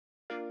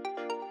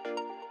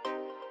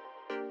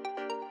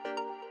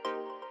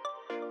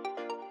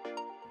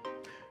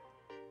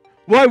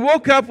Well, I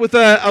woke up with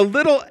a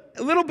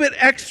little bit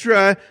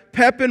extra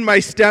pep in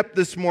my step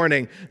this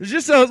morning. There's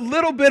just a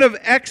little bit of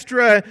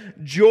extra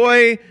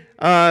joy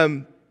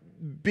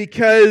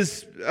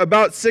because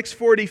about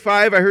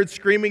 6:45 I heard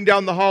screaming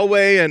down the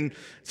hallway, and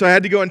so I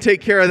had to go and take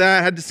care of that.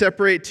 I had to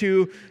separate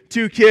two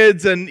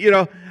kids, and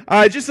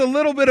just a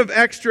little bit of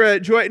extra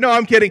joy. No,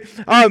 I'm kidding.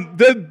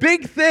 The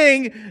big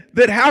thing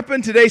that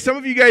happened today, some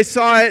of you guys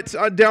saw it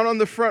down on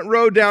the front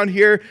row down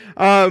here,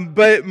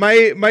 but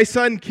my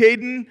son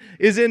Caden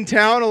is in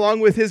town along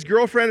with his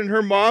girlfriend and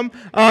her mom.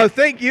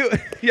 Thank you.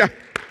 Yeah.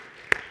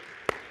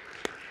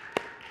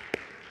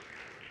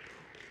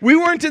 We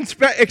weren't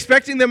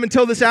expecting them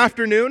until this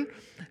afternoon,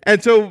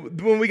 and so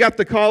when we got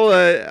the call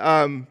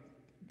a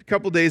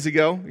couple days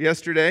ago,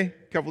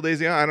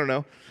 I don't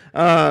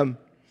know.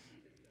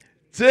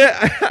 So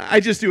I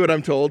just do what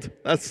I'm told.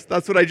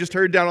 That's what I just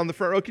heard down on the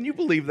front row. Can you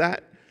believe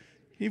that?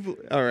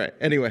 All right.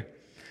 Anyway,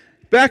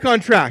 back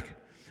on track.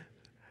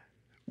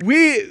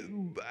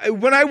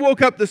 When I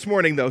woke up this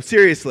morning, though,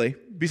 seriously,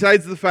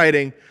 besides the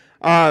fighting,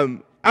 I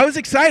was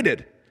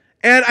excited.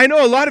 And I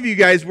know a lot of you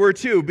guys were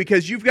too,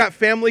 because you've got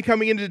family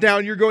coming into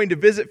town. You're going to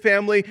visit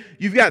family.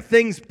 You've got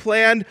things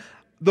planned.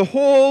 The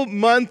whole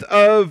month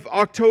of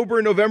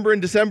October, November,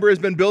 and December has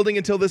been building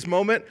until this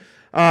moment.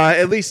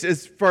 At least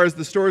as far as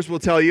the stores will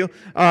tell you.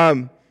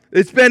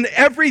 It's been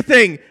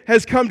everything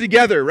has come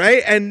together,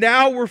 right? And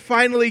now we're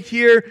finally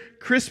here,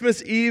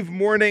 Christmas Eve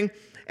morning.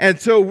 And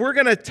so we're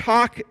going to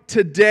talk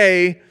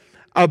today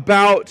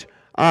about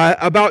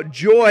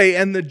joy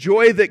and the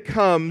joy that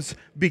comes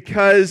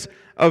because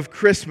of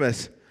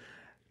Christmas.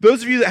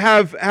 Those of you that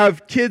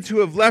have kids who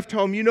have left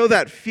home, you know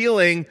that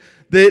feeling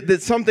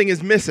that something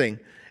is missing.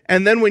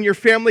 And then when your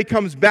family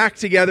comes back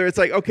together, it's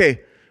like,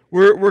 okay,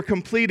 we're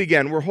complete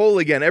again. We're whole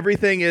again.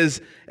 Everything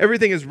is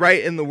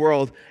right in the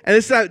world. And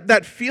it's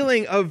that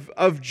feeling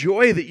of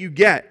joy that you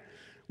get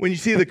when you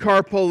see the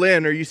car pull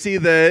in, or you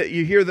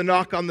hear the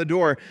knock on the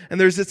door, and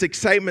there's this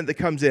excitement that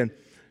comes in.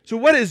 So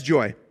what is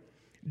joy?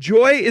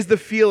 Joy is the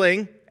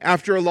feeling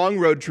after a long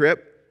road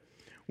trip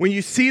when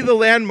you see the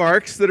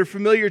landmarks that are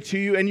familiar to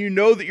you and you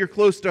know that you're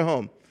close to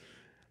home.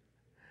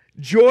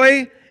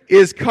 Joy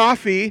is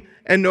coffee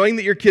and knowing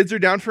that your kids are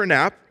down for a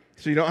nap.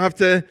 So you don't have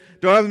to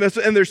mess with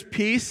it. And there's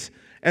peace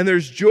and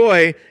there's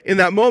joy in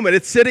that moment.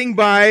 It's sitting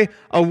by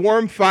a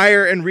warm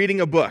fire and reading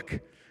a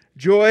book.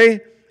 Joy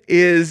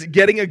is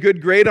getting a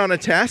good grade on a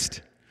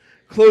test,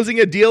 closing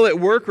a deal at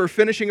work, or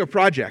finishing a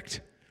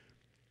project.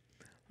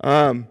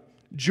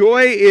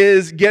 Joy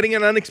is getting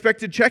an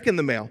unexpected check in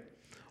the mail,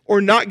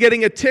 or not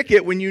getting a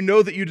ticket when you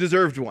know that you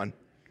deserved one.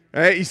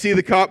 Right? You see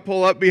the cop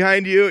pull up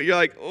behind you. You're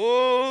like,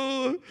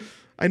 oh,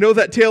 I know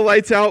that tail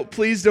light's out.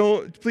 Please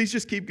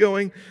just keep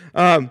going.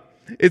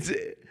 It's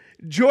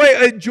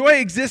joy. Joy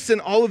exists in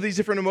all of these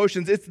different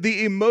emotions. It's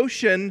the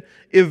emotion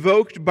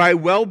evoked by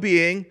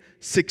well-being,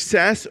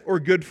 success, or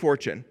good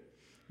fortune.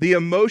 The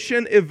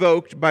emotion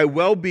evoked by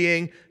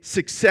well-being,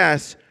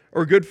 success,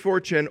 or good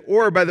fortune,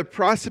 or by the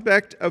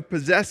prospect of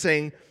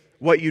possessing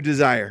what you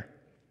desire.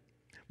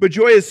 But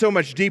joy is so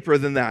much deeper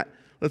than that.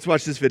 Let's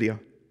watch this video.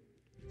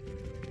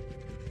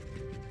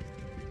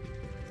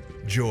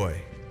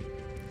 Joy.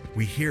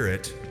 We hear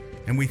it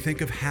and we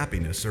think of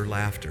happiness or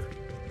laughter.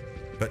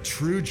 But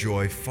true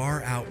joy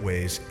far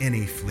outweighs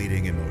any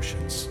fleeting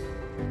emotions.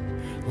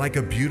 Like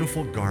a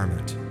beautiful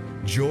garment,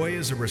 joy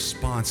is a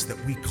response that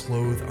we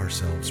clothe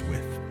ourselves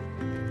with.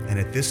 And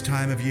at this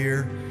time of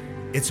year,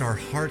 it's our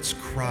heart's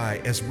cry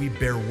as we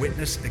bear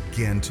witness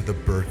again to the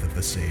birth of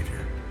the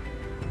Savior.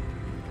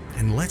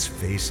 And let's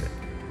face it,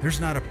 there's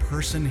not a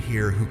person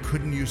here who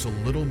couldn't use a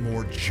little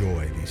more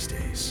joy these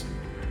days.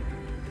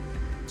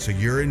 So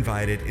you're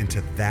invited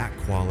into that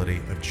quality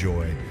of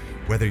joy,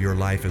 whether your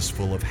life is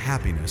full of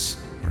happiness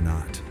or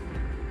not.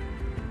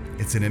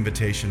 It's an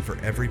invitation for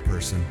every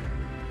person,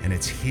 and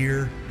it's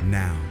here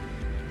now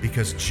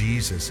because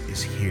Jesus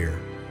is here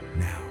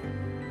now.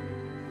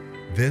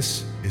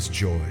 This is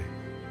joy.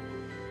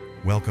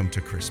 Welcome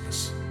to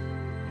Christmas.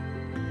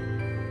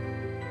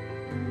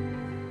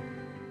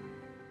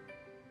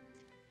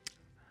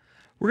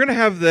 We're going to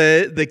have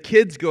the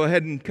kids go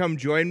ahead and come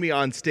join me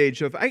on stage.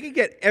 So if I could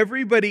get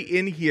everybody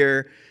in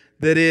here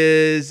that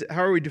is,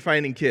 how are we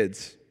defining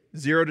kids?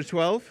 0 to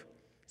 12?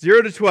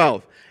 0 to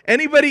 12.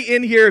 Anybody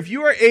in here, if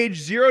you are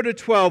age 0 to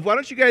 12, why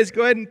don't you guys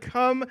go ahead and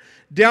come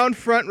down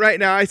front right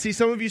now. I see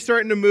some of you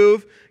starting to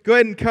move. Go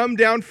ahead and come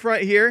down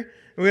front here.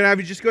 We're going to have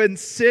you just go ahead and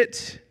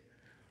sit.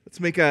 Let's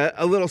make a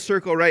little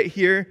circle right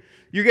here.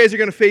 You guys are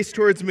going to face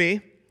towards me.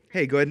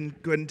 Hey, go ahead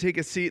and take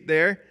a seat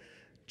there.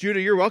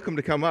 Judah, you're welcome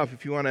to come up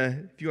if you want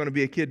to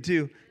be a kid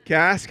too.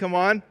 Cass, come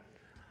on.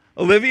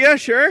 Olivia,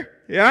 sure?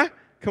 Yeah?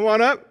 Come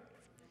on up.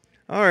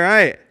 All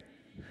right.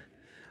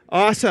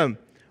 Awesome.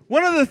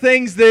 One of the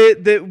things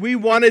that we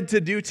wanted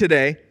to do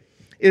today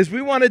is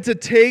we wanted to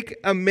take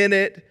a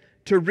minute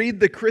to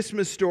read the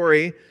Christmas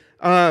story.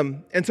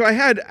 And so I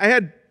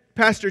had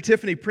Pastor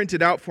Tiffany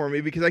printed out for me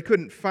because I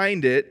couldn't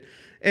find it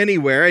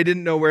anywhere. I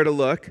didn't know where to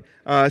look.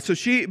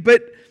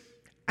 But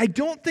I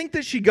don't think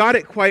that she got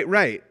it quite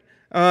right.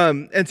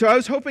 And so I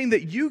was hoping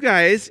that you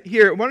guys,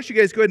 here, why don't you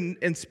guys go ahead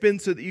and spin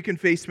so that you can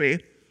face me.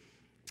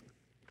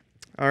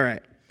 All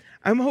right.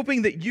 I'm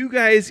hoping that you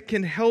guys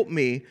can help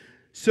me.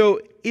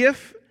 So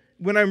if,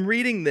 when I'm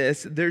reading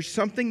this, there's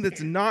something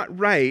that's not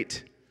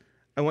right,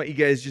 I want you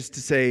guys just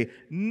to say,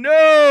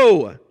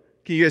 no.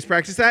 Can you guys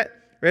practice that?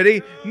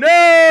 Ready?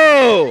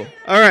 No.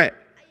 All right.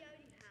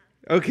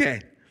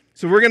 Okay.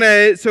 So we're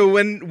gonna. So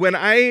when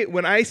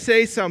I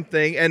say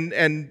something,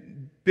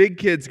 and big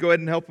kids, go ahead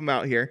and help them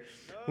out here.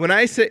 When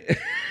I say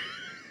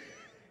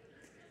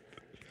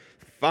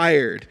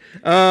fired.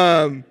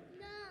 All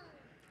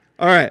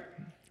right.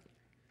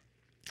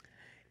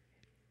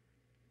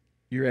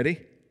 You ready?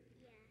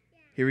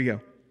 Here we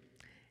go.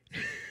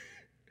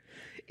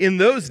 In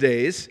those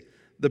days,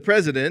 the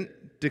president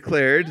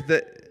declared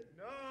that.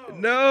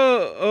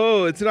 No.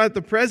 Oh, it's not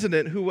the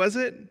president. Who was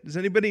it? Does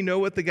anybody know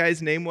what the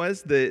guy's name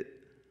was? That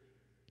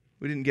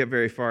we didn't get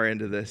very far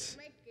into this.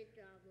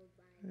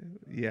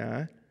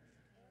 Yeah.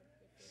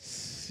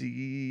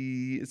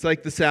 See, it's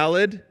like the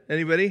salad.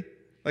 Anybody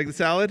like the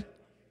salad?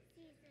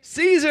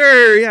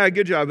 Caesar. Yeah,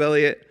 good job,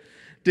 Elliot.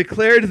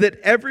 Declared that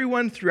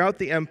everyone throughout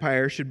the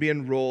empire should be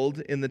enrolled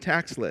in the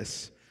tax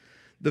lists.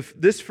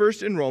 This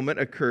first enrollment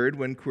occurred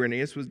when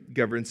Quirinius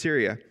governed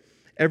Syria.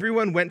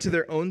 Everyone went to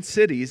their own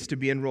cities to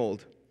be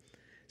enrolled.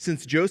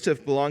 Since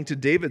Joseph belonged to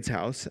David's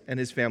house and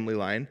his family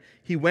line,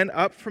 he went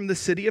up from the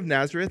city of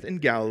Nazareth in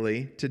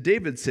Galilee to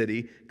David's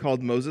city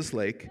called Moses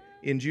Lake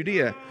in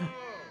Judea.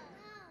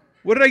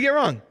 What did I get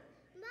wrong?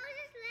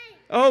 Moses Lake.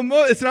 Oh,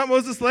 it's not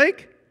Moses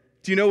Lake?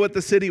 Do you know what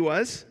the city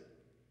was?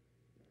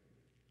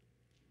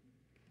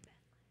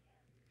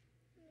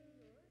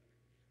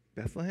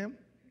 Bethlehem?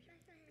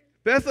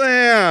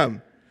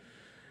 Bethlehem!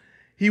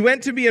 He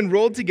went to be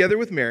enrolled together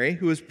with Mary,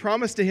 who was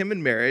promised to him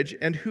in marriage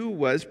and who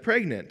was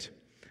pregnant.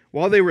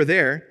 While they were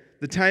there,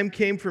 the time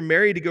came for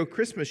Mary to go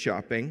Christmas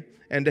shopping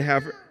and to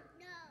have her.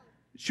 No.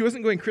 She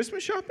wasn't going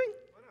Christmas shopping?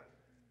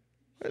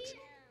 She was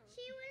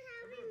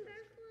having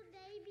birth for a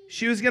baby.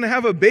 She was going to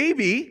have a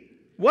baby?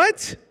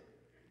 What?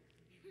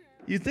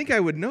 You'd think I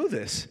would know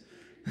this.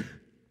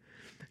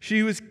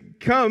 She was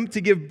come to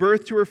give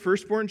birth to her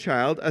firstborn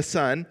child, a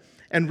son,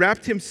 and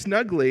wrapped him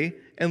snugly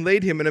and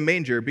laid him in a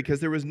manger because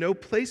there was no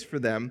place for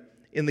them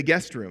in the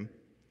guest room.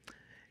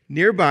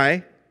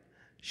 Nearby,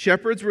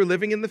 shepherds were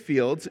living in the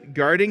fields,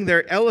 guarding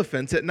their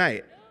elephants at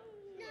night.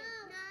 No.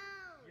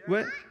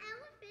 What? Not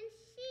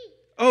elephants, sheep.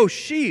 Oh,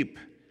 sheep.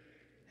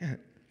 Yeah.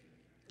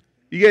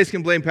 You guys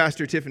can blame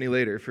Pastor Tiffany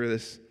later for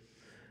this.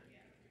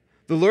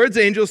 The Lord's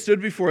angel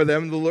stood before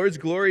them, the Lord's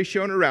glory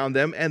shone around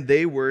them, and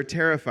they were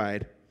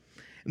terrified.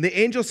 And the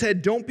angel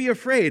said, "Don't be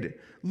afraid.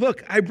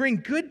 Look, I bring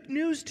good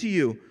news to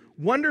you.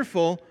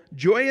 Wonderful,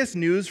 joyous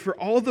news for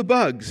all the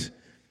bugs."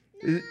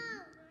 No.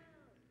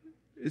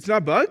 It's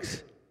not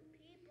bugs?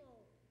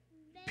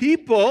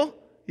 People,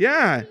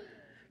 yeah,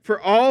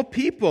 for all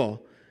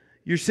people.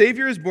 Your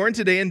Savior is born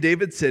today in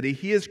David's city.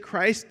 He is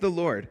Christ the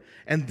Lord,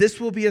 and this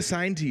will be a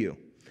sign to you.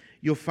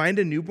 You'll find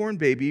a newborn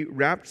baby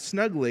wrapped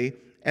snugly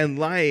and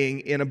lying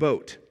in a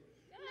boat.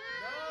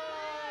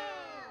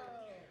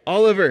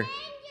 No.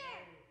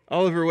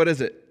 Oliver, what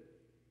is it?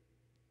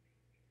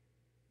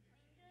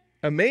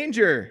 A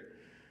manger.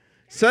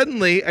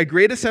 Suddenly, a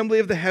great assembly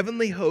of the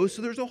heavenly host,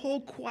 so there's a whole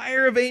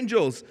choir of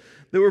angels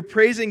that were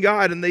praising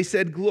God, and they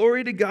said,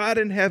 "Glory to God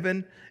in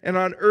heaven, and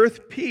on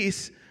earth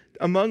peace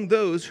among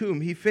those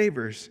whom he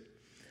favors."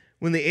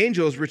 When the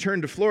angels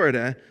returned to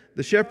Florida,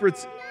 the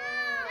shepherds... No, not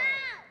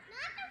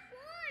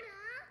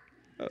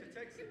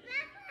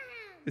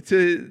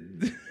to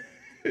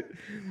Florida.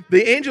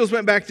 The angels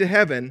went back to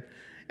heaven,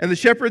 and the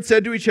shepherds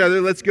said to each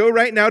other, "Let's go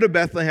right now to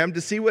Bethlehem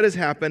to see what has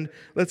happened.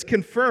 Let's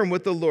confirm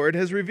what the Lord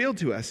has revealed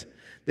to us."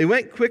 They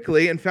went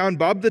quickly and found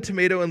Bob the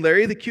tomato and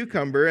Larry the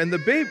cucumber and the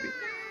baby.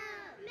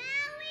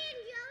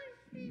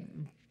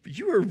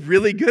 You are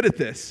really good at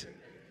this.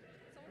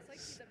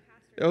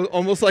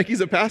 Almost like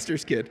he's a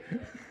pastor's kid.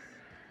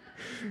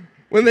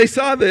 When they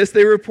saw this,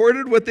 they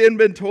reported what they had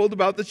been told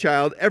about the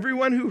child.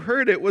 Everyone who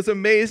heard it was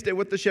amazed at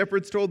what the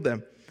shepherds told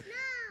them.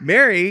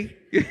 Mary,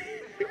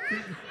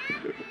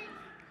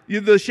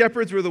 the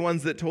shepherds were the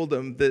ones that told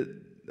them that,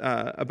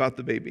 about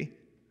the baby.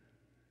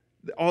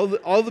 All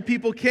the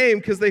people came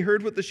because they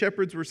heard what the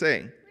shepherds were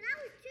saying. Well,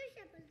 that was 2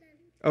 shepherds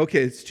then.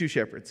 Okay, it's 2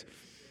 shepherds.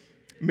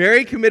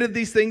 Mary committed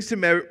these things to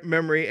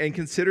memory and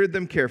considered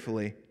them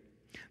carefully.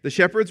 The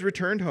shepherds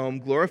returned home,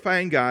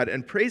 glorifying God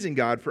and praising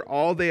God for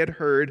all they had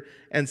heard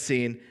and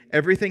seen.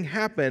 Everything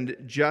happened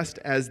just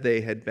as they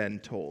had been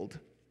told.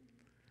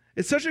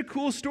 It's such a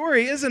cool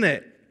story, isn't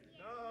it?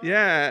 No.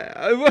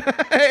 Yeah.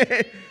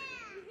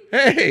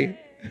 Hey.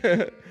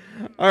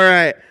 All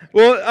right.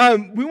 Well,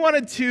 we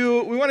wanted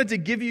to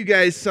give you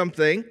guys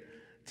something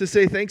to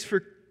say thanks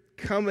for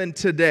coming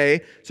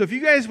today. So if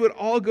you guys would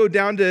all go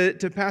down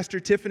to Pastor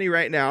Tiffany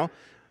right now,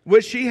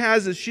 what she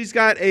has is she's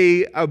got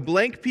a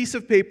blank piece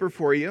of paper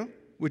for you,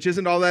 which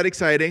isn't all that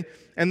exciting,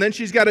 and then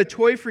she's got a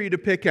toy for you to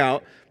pick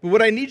out. But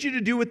what I need you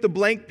to do with the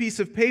blank piece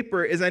of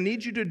paper is I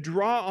need you to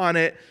draw on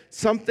it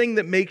something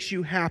that makes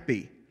you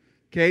happy.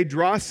 Okay,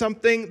 draw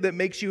something that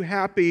makes you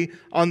happy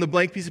on the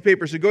blank piece of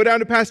paper. So go down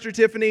to Pastor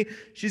Tiffany.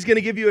 She's going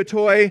to give you a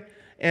toy,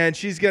 and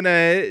she's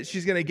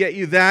gonna get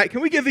you that.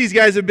 Can we give these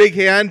guys a big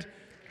hand?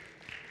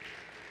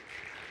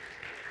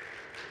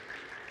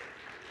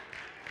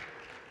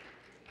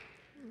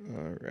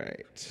 All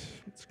right,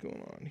 what's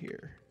going on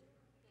here?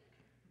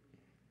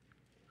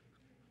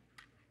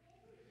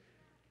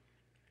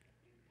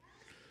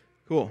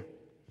 Cool.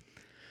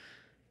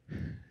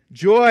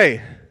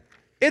 Joy.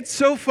 It's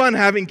so fun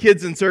having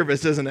kids in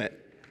service, isn't it?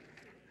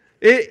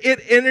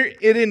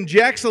 It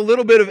injects a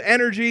little bit of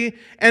energy,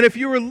 and if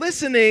you were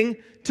listening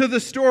to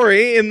the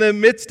story in the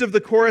midst of the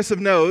chorus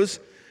of no's,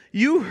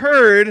 you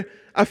heard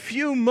a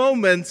few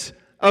moments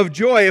of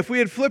joy. If we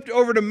had flipped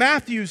over to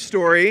Matthew's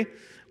story,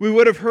 we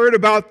would have heard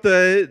about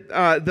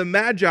the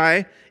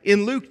Magi.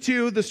 In Luke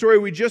 2, the story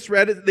we just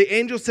read, the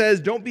angel says,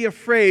 "Don't be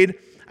afraid.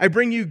 I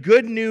bring you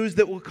good news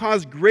that will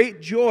cause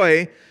great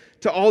joy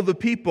to all the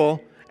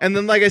people." And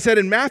then, like I said,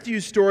 in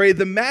Matthew's story,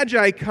 the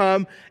Magi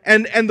come,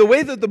 and the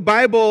way that the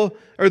Bible,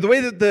 or the way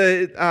that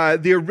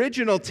the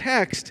original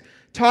text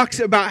talks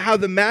about how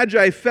the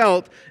Magi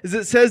felt, is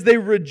it says they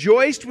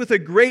rejoiced with a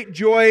great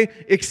joy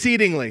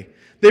exceedingly.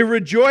 They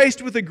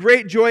rejoiced with a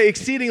great joy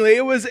exceedingly.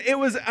 It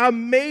was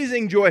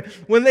amazing joy.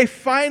 When they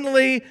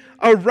finally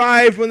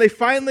arrived, when they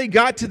finally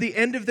got to the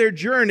end of their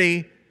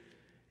journey,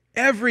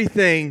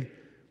 everything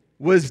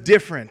was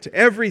different.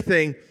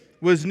 Everything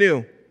was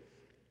new.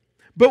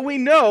 But we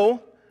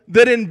know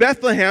that in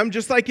Bethlehem,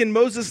 just like in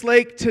Moses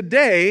Lake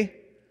today,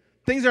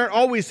 things aren't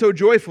always so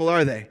joyful,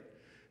 are they?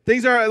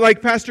 Things are,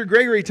 like Pastor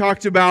Gregory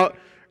talked about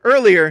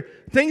earlier,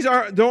 things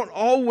don't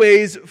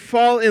always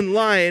fall in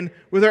line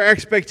with our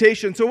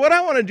expectations. So what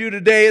I want to do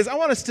today is I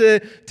want us to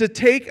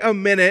take a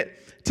minute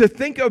to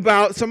think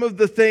about some of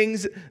the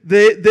things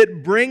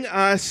that bring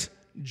us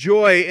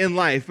joy in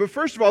life. But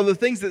first of all, the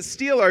things that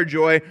steal our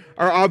joy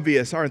are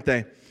obvious, aren't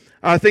they?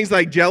 Things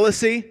like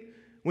jealousy.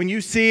 When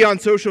you see on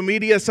social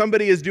media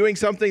somebody is doing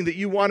something that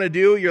you want to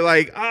do, you're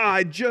like,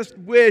 I just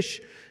wish,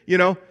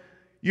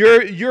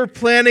 you're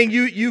planning,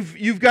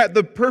 you've got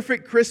the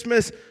perfect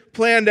Christmas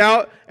planned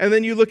out, and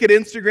then you look at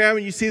Instagram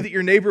and you see that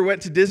your neighbor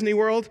went to Disney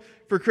World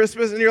for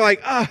Christmas, and you're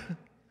like, I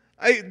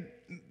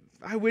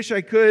wish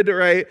I could,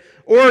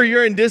 or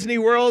you're in Disney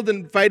World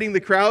and fighting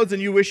the crowds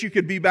and you wish you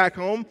could be back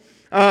home.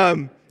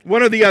 One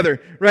or the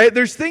other, right?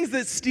 There's things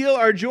that steal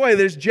our joy.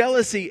 There's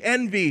jealousy,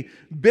 envy,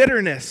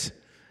 bitterness,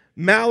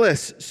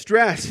 malice,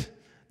 stress,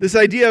 this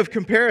idea of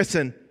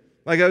comparison.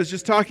 Like I was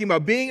just talking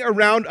about, being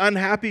around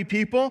unhappy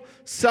people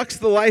sucks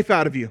the life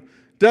out of you,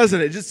 doesn't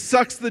it? It just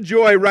sucks the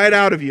joy right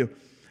out of you.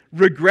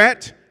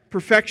 Regret,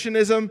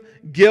 perfectionism,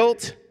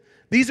 guilt.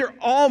 These are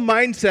all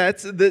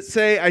mindsets that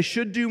say, I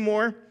should do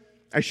more,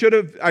 I should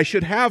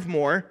have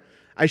more,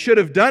 I should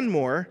have done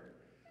more,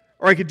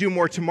 or I could do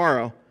more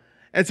tomorrow.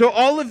 And so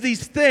all of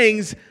these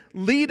things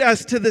lead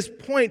us to this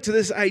point, to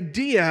this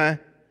idea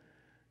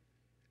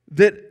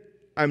that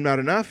I'm not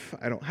enough,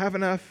 I don't have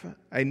enough,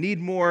 I need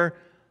more,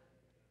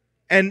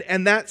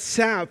 and that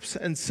saps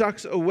and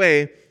sucks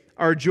away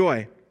our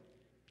joy.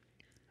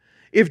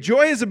 If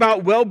joy is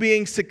about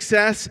well-being,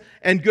 success,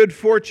 and good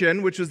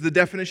fortune, which was the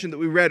definition that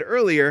we read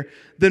earlier,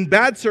 then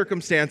bad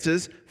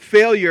circumstances,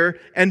 failure,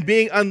 and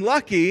being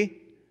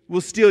unlucky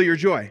will steal your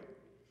joy.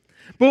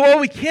 But while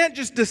we can't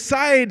just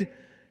decide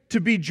to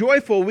be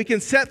joyful, we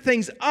can set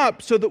things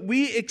up so that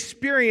we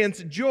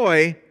experience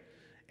joy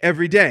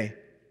every day.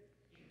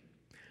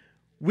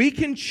 We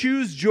can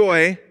choose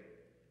joy,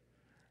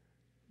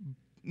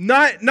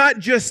 not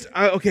just,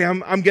 okay,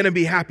 I'm going to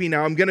be happy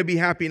now, I'm going to be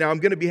happy now, I'm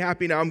going to be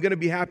happy now, I'm going to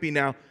be happy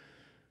now.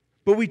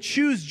 But we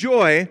choose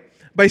joy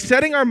by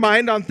setting our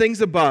mind on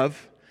things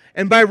above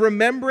and by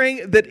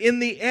remembering that in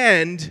the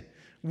end,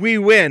 we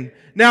win.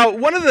 Now,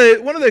 one of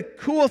the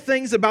cool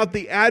things about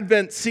the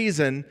Advent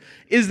season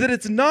is that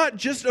it's not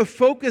just a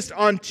focus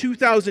on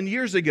 2,000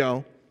 years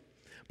ago,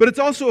 but it's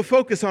also a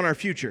focus on our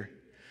future.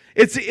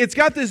 It's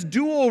got this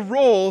dual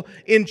role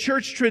in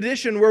church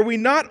tradition where we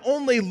not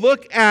only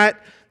look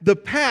at the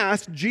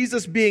past,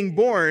 Jesus being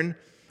born,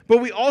 but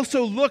we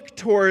also look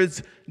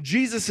towards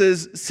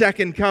Jesus'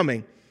 second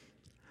coming.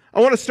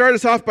 I want to start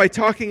us off by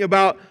talking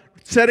about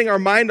setting our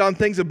mind on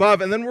things above,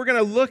 and then we're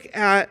going to look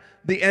at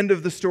the end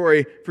of the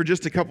story for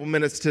just a couple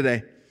minutes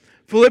today.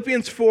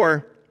 Philippians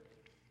 4,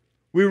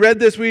 we read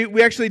this,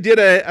 we actually did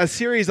a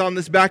series on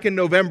this back in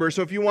November,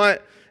 so if you want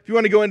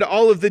to go into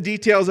all of the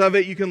details of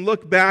it, you can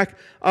look back.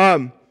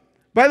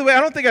 By the way, I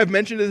don't think I've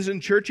mentioned this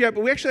in church yet,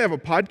 but we actually have a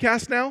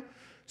podcast now.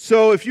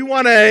 So if you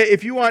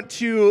want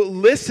to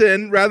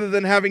listen rather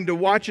than having to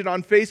watch it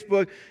on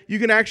Facebook, you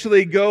can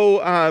actually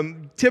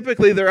go.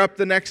 Typically, they're up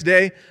the next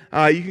day.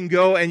 You can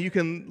go and you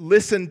can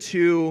listen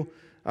to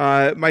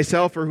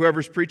myself or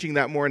whoever's preaching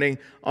that morning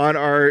on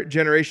our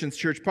Generations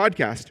Church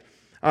podcast.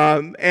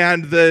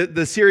 And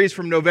the series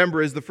from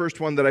November is the first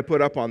one that I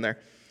put up on there.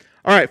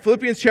 All right,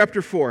 Philippians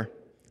chapter 4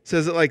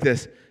 says it like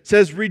this. It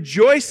says,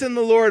 "Rejoice in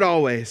the Lord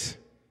always.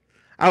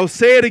 I will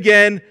say it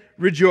again,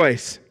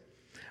 rejoice.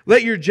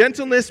 Let your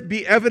gentleness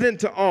be evident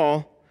to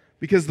all,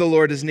 because the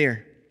Lord is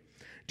near.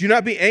 Do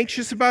not be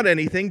anxious about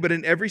anything, but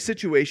in every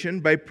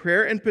situation, by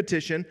prayer and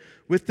petition,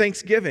 with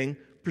thanksgiving,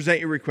 present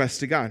your requests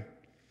to God.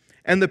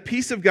 And the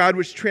peace of God,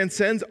 which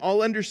transcends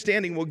all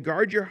understanding, will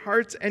guard your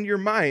hearts and your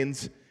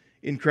minds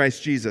in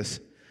Christ Jesus.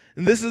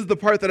 And this is the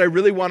part that I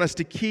really want us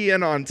to key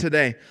in on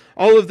today.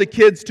 All of the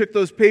kids took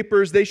those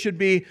papers. They should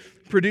be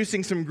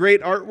producing some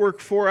great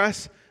artwork for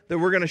us that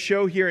we're going to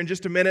show here in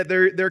just a minute.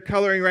 They're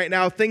coloring right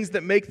now, things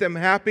that make them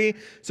happy.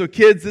 So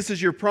kids, this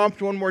is your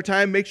prompt one more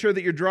time. Make sure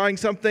that you're drawing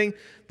something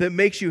that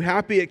makes you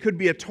happy. It could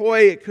be a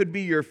toy. It could be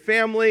your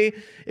family.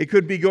 It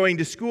could be going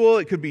to school.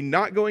 It could be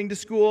not going to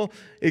school.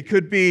 It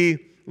could be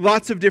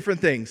lots of different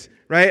things,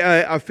 right?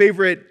 A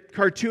favorite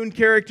cartoon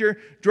character.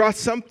 Draw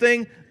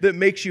something that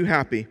makes you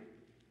happy.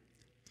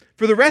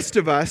 For the rest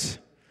of us,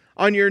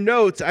 on your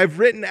notes, I've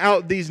written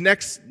out this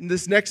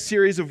next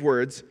series of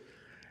words,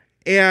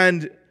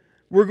 and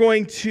we're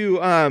going to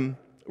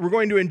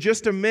in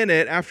just a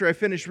minute after I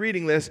finish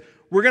reading this,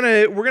 we're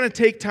gonna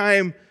take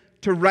time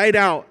to write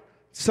out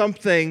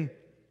something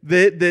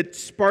that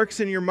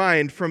sparks in your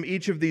mind from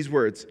each of these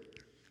words. It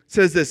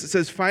says this. It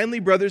says,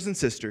 "Finally, brothers and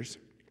sisters,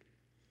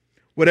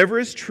 whatever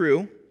is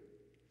true,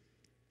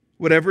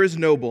 whatever is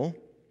noble,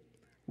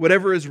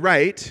 whatever is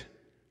right,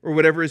 or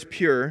whatever is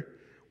pure,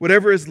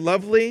 whatever is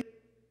lovely,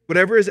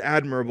 whatever is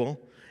admirable,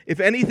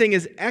 if anything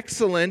is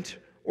excellent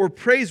or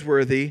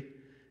praiseworthy,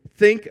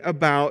 think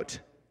about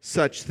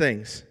such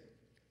things."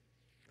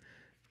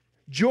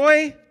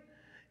 Joy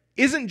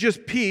isn't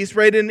just peace,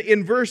 right?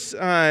 In verse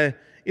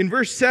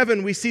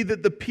 7, we see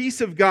that the peace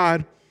of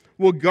God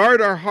will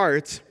guard our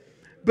hearts,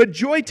 but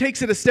joy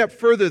takes it a step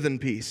further than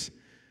peace.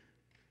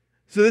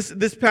 So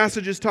this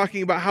passage is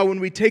talking about how when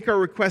we take our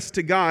requests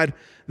to God,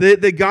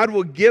 that God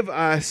will give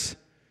us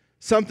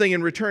something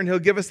in return. He'll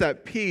give us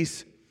that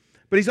peace.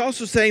 But he's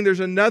also saying there's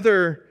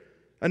another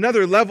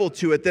level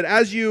to it, that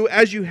as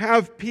you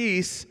have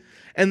peace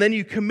and then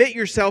you commit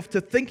yourself to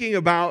thinking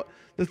about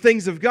the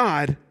things of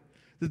God,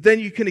 that then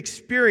you can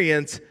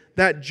experience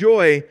that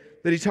joy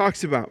that he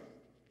talks about.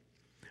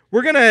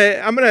 I'm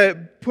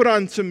gonna put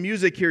on some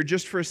music here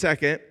just for a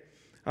second,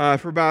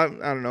 for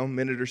about, I don't know, a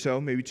minute or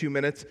so, maybe 2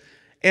 minutes.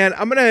 And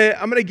I'm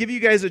gonna give you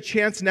guys a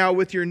chance now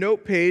with your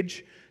note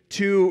page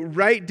to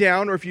write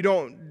down, or if you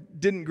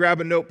didn't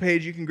grab a note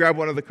page, you can grab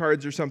one of the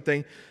cards or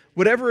something.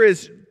 Whatever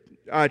is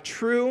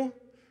true,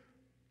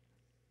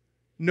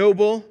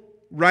 noble,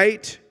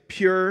 right,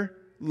 pure,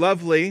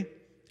 lovely,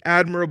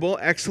 admirable,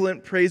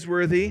 excellent,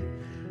 praiseworthy.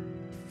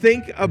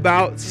 Think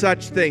about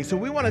such things. So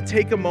we want to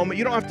take a moment.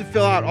 You don't have to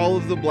fill out all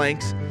of the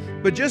blanks,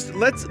 but just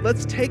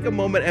let's take a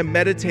moment and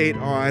meditate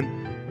on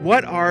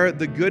what are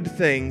the good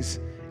things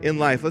in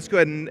life. Let's go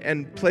ahead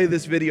and play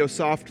this video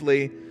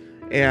softly,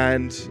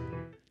 and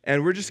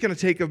we're just going to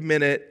take a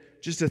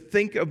minute just to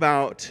think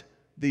about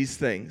these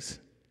things.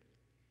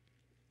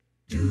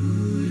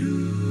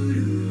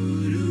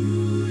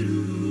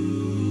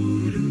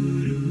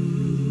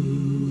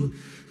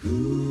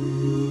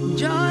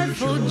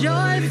 Joyful,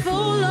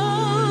 joyful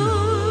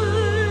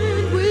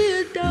Lord,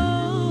 we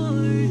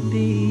adore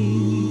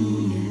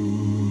thee.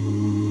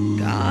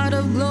 God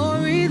of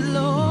glory,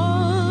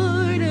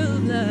 Lord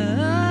of love.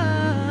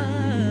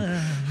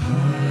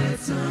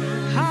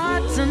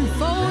 Hearts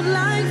unfold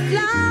like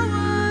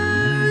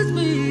flowers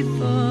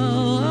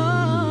before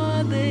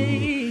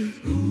thee.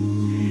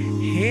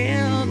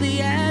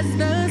 Healthy as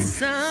the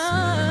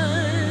sun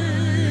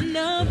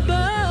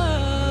above.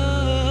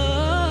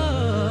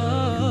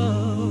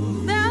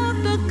 Without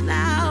the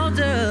clouds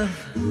of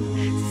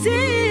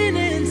sin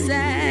and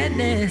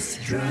sadness,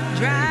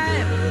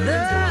 drive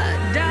the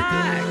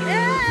dark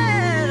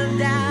and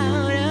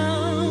doubt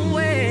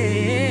away.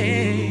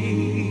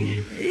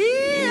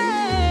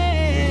 Yeah,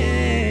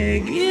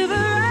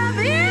 giver of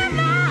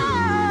immortal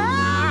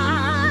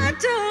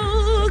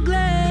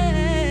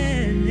gladness.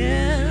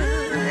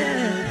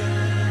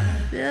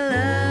 Fill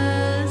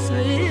us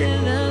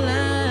with the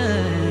light.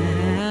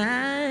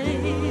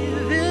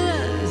 Fill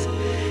us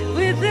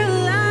with the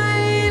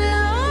light,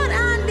 Lord.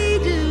 I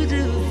need you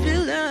to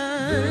fill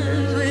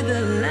us with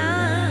the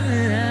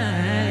light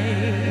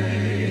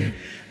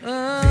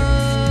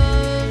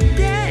of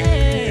day.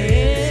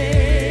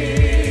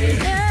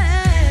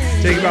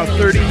 Take about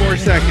 30 more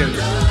seconds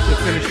to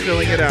finish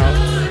filling it out,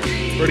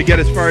 or to get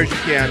as far as you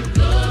can.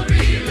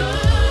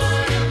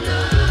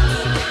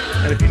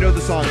 And if you know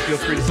the song, feel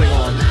free to sing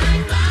along.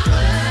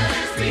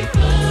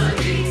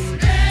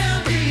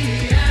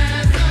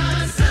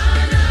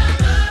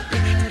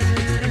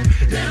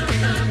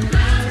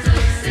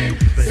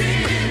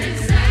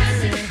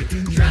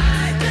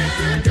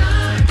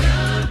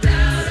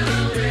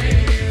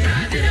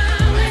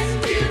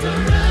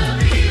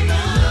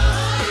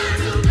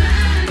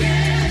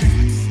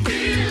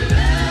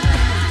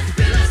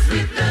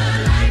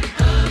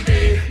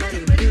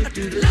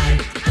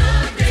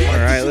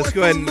 Let's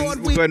go ahead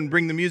and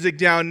bring the music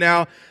down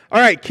now. All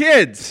right,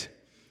 kids,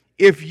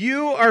 if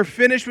you are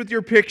finished with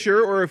your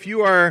picture, or if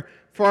you are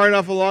far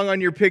enough along on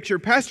your picture,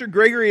 Pastor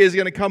Gregory is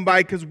going to come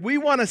by because we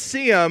want to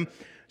see him.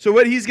 So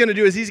what he's going to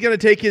do is he's going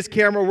to take his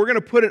camera. We're going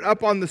to put it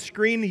up on the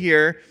screen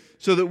here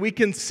so that we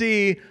can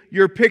see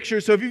your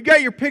picture. So if you've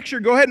got your picture,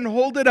 go ahead and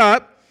hold it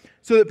up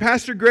so that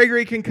Pastor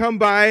Gregory can come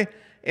by.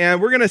 And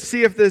we're going to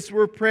see if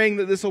we're praying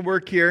that this will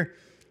work here.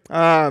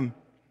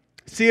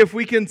 See if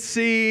we can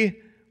see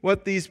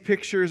what these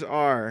pictures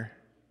are.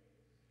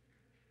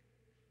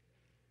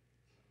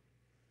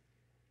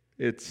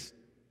 It's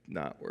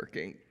not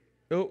working.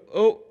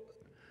 Oh,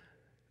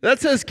 that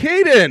says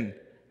Caden.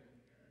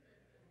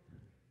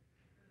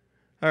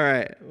 All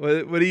right,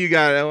 what do you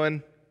got,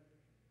 Ellen?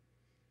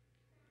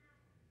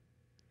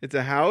 It's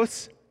a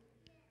house?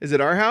 Is it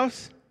our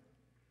house?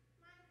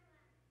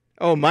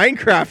 Oh,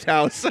 Minecraft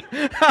house.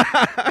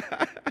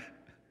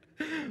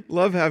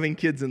 Love having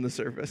kids in the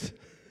service.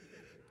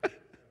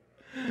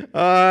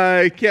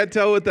 I can't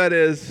tell what that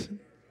is.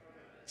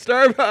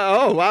 Starbucks.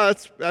 Oh, wow,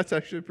 that's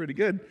actually pretty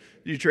good.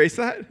 Did you trace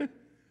that?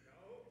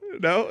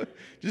 No?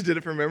 Just did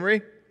it from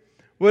memory?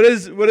 What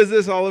is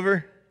this,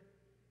 Oliver?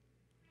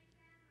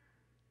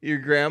 Your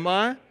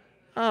grandma?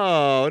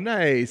 Oh,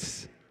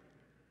 nice.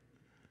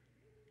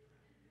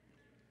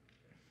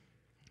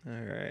 All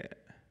right.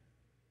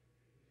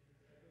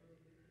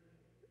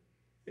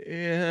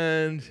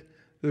 And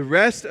the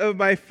rest of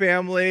my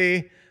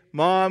family,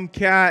 mom,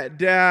 cat,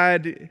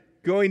 dad,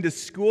 going to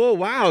school.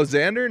 Wow,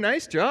 Xander,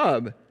 nice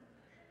job.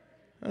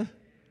 Huh?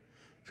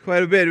 It's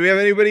quite a bit. Do we have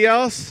anybody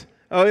else?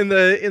 Oh, in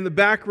the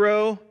back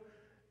row.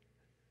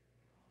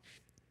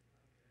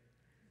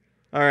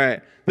 All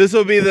right. This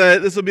will be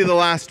the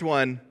last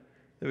one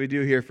that we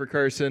do here for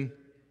Carson.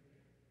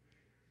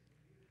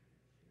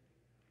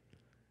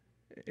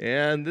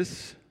 And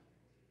this,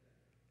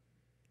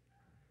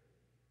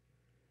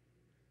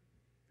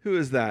 who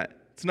is that?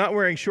 It's not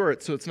wearing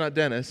shorts, so it's not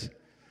Dennis.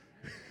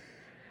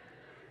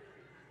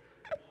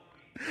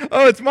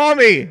 Oh, it's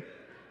Mommy.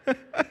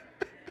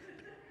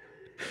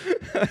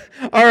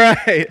 All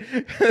right.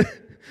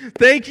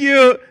 Thank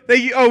you.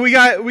 Oh, we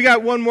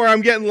got one more.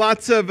 I'm getting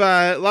lots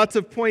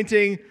of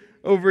pointing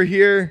over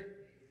here.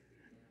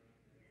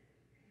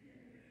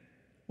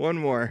 One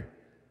more.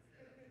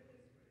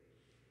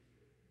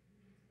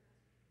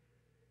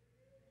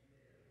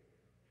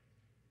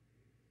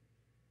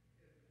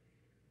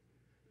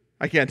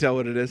 I can't tell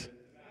what it is.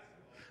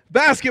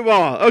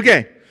 Basketball.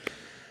 Okay.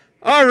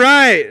 All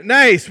right.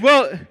 Nice.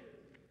 Well,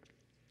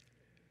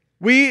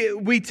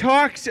 we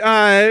talked.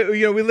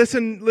 We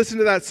listened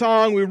to that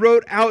song. We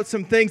wrote out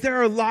some things.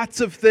 There are lots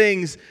of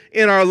things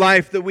in our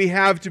life that we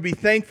have to be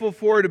thankful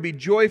for, to be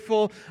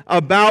joyful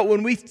about.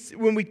 When we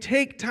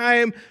take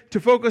time to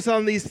focus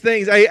on these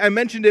things, I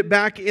mentioned it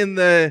back in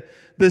the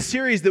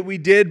series that we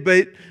did,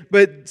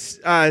 but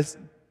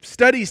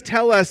studies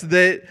tell us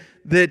that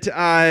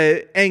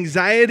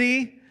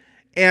anxiety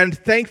and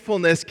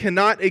thankfulness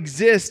cannot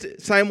exist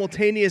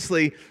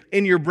simultaneously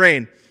in your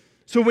brain.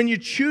 So when you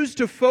choose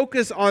to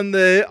focus on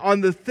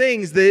the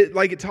things that,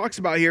 like it talks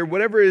about here,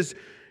 whatever is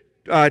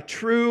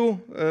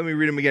true, let me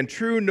read them again,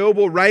 true,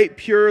 noble, right,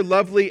 pure,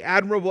 lovely,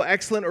 admirable,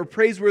 excellent, or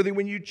praiseworthy,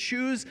 when you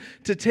choose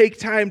to take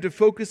time to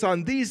focus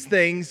on these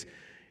things,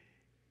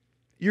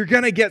 you're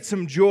going to get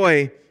some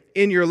joy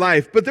in your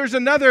life. But there's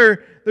another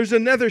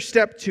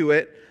step to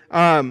it.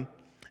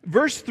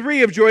 Verse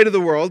 3 of Joy to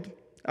the World,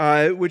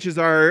 which is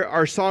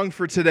our song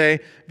for today,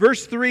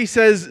 verse 3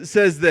 says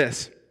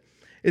this.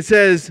 It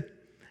says,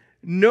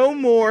 "No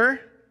more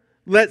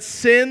let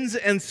sins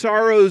and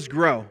sorrows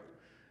grow."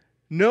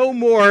 No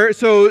more.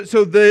 So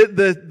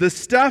the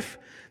stuff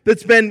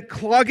that's been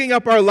clogging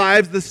up our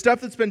lives, the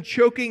stuff that's been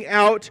choking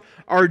out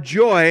our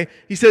joy,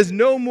 he says,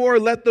 no more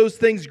let those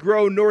things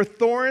grow, nor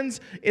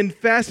thorns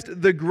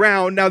infest the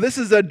ground. Now, this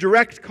is a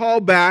direct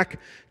callback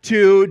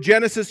to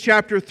Genesis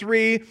chapter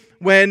 3,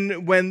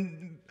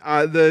 when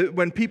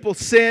people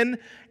sin,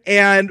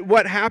 and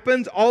what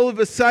happens? All of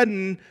a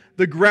sudden,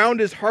 the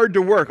ground is hard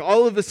to work.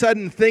 All of a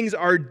sudden, things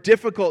are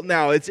difficult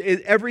now.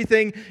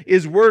 Everything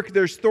is work.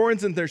 There's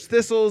thorns and there's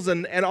thistles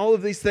and all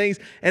of these things.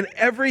 And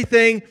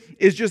everything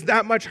is just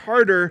that much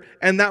harder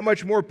and that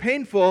much more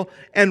painful.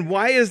 And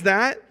why is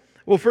that?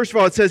 Well, first of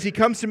all, it says he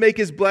comes to make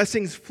his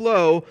blessings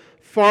flow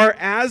far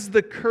as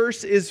the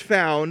curse is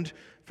found.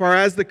 Far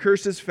as the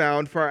curse is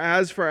found. Far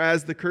as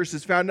the curse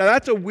is found. Now,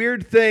 that's a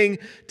weird thing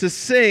to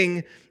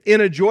sing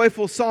in a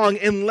joyful song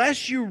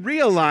unless you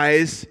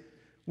realize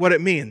what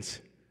it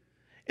means.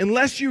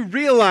 Unless you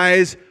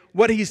realize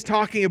what he's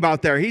talking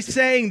about there. He's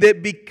saying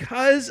that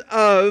because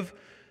of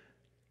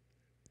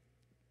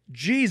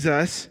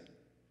Jesus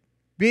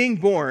being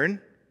born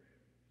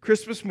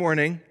Christmas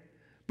morning,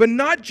 but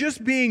not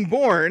just being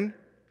born,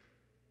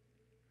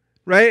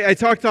 right? I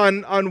talked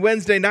on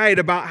Wednesday night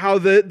about how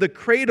the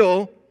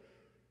cradle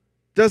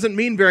doesn't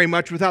mean very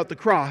much without the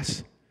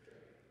cross.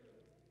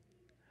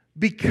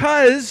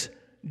 Because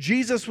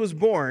Jesus was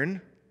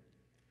born,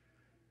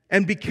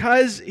 and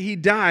because he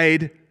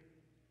died,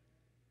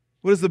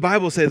 what does the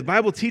Bible say? The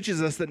Bible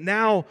teaches us that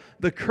now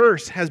the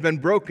curse has been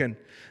broken.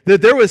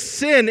 That there was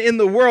sin in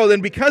the world,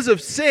 and because of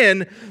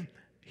sin,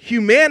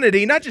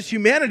 humanity, not just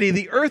humanity,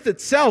 the earth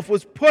itself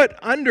was put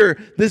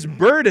under this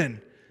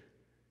burden.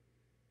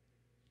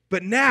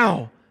 But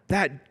now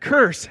that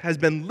curse has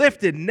been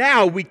lifted.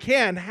 Now we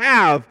can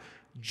have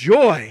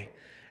joy.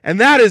 And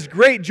that is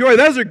great joy.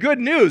 Those are good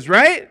news,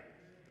 right?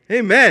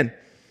 Amen.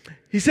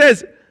 He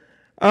says,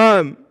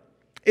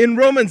 in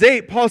Romans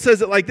 8, Paul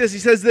says it like this. He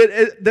says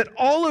that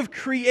all of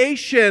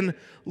creation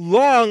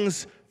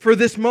longs for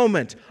this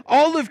moment.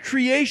 All of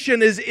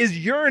creation is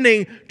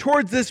yearning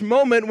towards this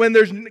moment when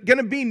there's going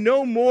to be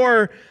no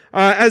more,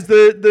 as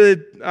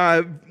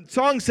the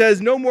song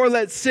says, no more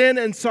let sin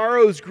and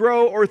sorrows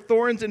grow or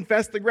thorns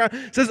infest the ground.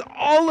 It says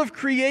all of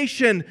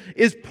creation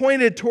is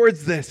pointed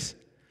towards this.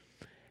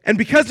 And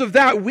because of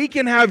that, we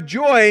can have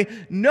joy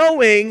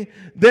knowing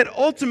that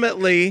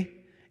ultimately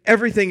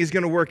everything is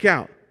going to work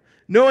out.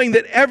 Knowing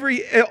that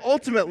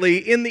ultimately,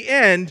 in the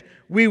end,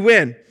 we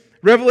win.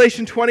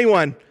 Revelation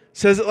 21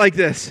 says it like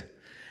this.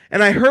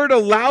 And I heard a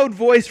loud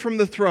voice from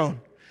the throne.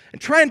 And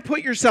try and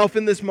put yourself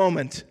in this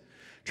moment.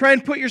 Try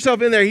and put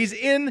yourself in there. He's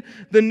in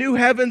the new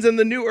heavens and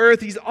the new earth.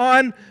 He's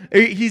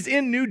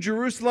in New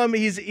Jerusalem.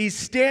 He's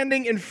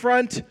standing in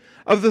front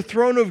of the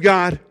throne of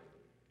God.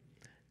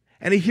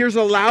 And he hears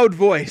a loud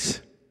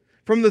voice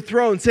from the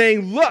throne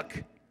saying,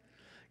 look,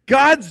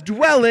 God's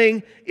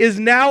dwelling is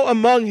now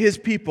among his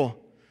people.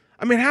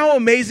 I mean, how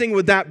amazing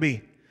would that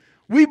be?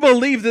 We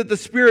believe that the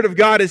Spirit of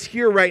God is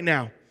here right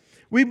now.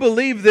 We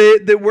believe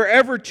that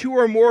wherever two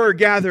or more are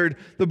gathered,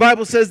 the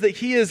Bible says that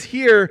he is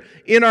here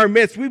in our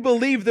midst. We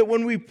believe that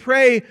when we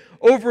pray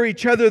over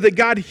each other, that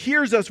God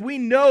hears us. We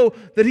know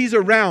that he's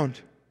around.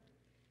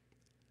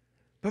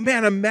 But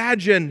man,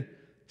 imagine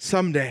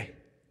someday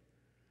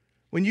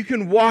when you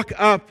can walk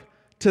up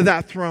to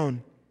that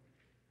throne,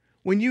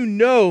 when you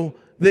know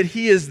that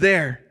he is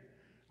there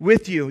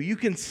with you, you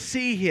can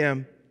see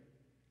him.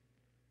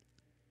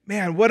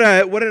 Man, what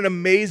an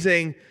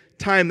amazing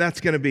time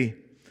that's going to be.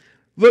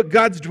 Look,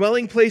 God's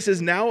dwelling place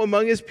is now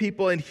among his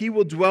people, and he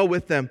will dwell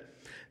with them.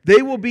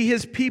 They will be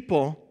his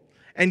people,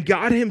 and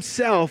God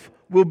himself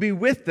will be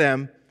with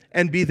them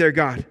and be their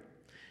God.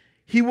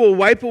 He will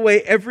wipe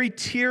away every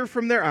tear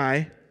from their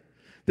eye.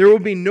 There will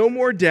be no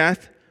more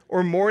death,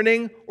 or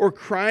mourning, or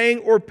crying,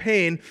 or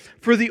pain.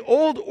 For the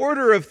old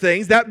order of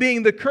things, that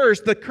being the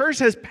curse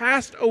has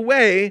passed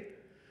away.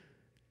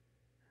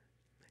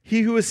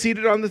 He who is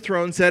seated on the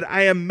throne said,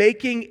 I am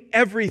making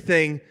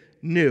everything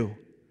new.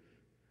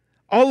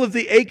 All of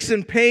the aches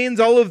and pains,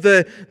 all of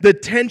the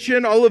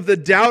tension, all of the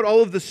doubt,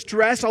 all of the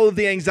stress, all of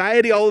the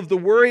anxiety, all of the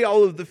worry,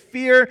 all of the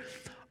fear,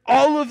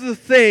 all of the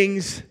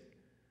things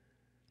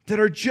that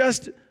are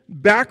just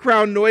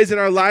background noise in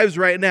our lives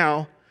right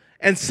now.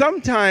 And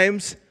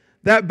sometimes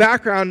that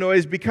background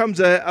noise becomes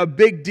a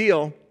big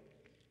deal.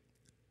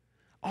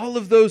 All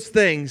of those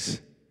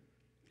things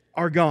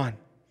are gone.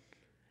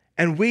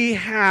 And we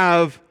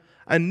have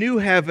a new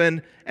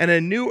heaven and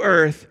a new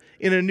earth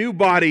in a new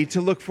body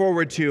to look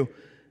forward to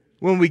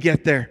when we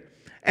get there.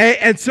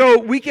 And so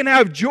we can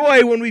have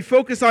joy when we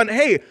focus on,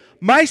 hey,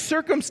 my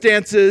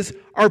circumstances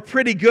are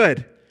pretty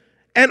good.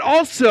 And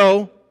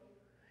also,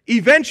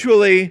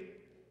 eventually,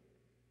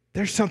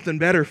 there's something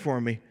better for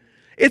me.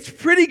 It's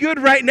pretty good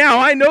right now.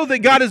 I know that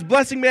God is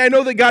blessing me. I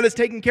know that God is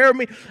taking care of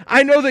me.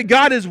 I know that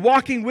God is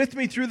walking with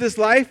me through this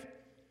life.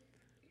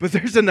 But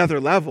there's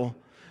another level.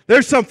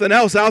 There's something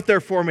else out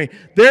there for me.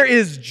 There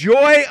is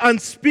joy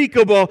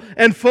unspeakable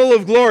and full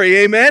of glory.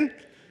 Amen?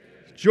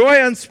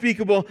 Joy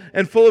unspeakable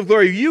and full of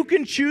glory. You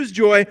can choose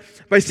joy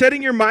by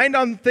setting your mind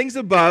on things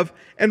above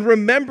and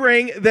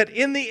remembering that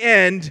in the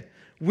end,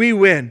 we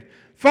win.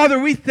 Father,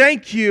 we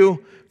thank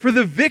you for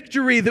the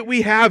victory that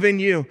we have in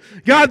you.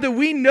 God, that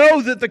we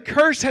know that the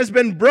curse has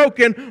been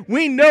broken.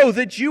 We know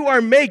that you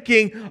are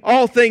making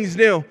all things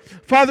new.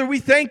 Father, we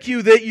thank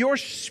you that your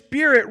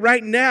Spirit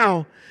right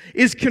now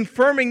is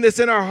confirming this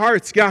in our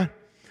hearts, God.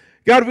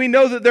 God, we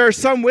know that there are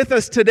some with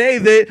us today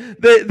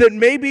that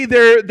maybe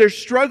they're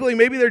struggling,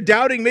 maybe they're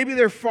doubting, maybe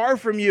they're far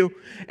from you,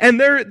 and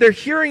they're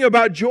hearing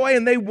about joy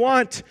and they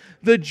want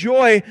the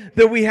joy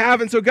that we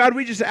have. And so, God,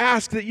 we just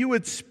ask that you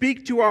would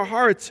speak to our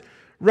hearts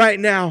right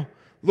now.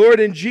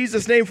 Lord, in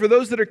Jesus' name, for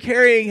those that are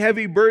carrying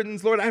heavy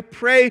burdens, Lord, I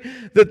pray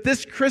that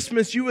this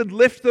Christmas you would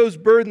lift those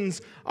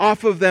burdens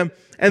off of them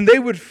and they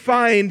would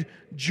find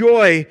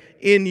joy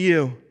in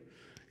you.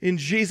 In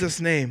Jesus'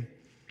 name,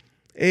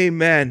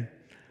 amen.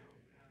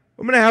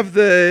 I'm going to have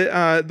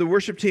the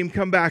worship team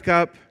come back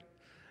up.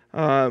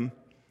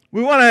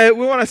 We want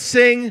to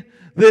sing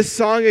this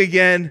song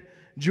again,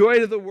 Joy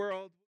to the World.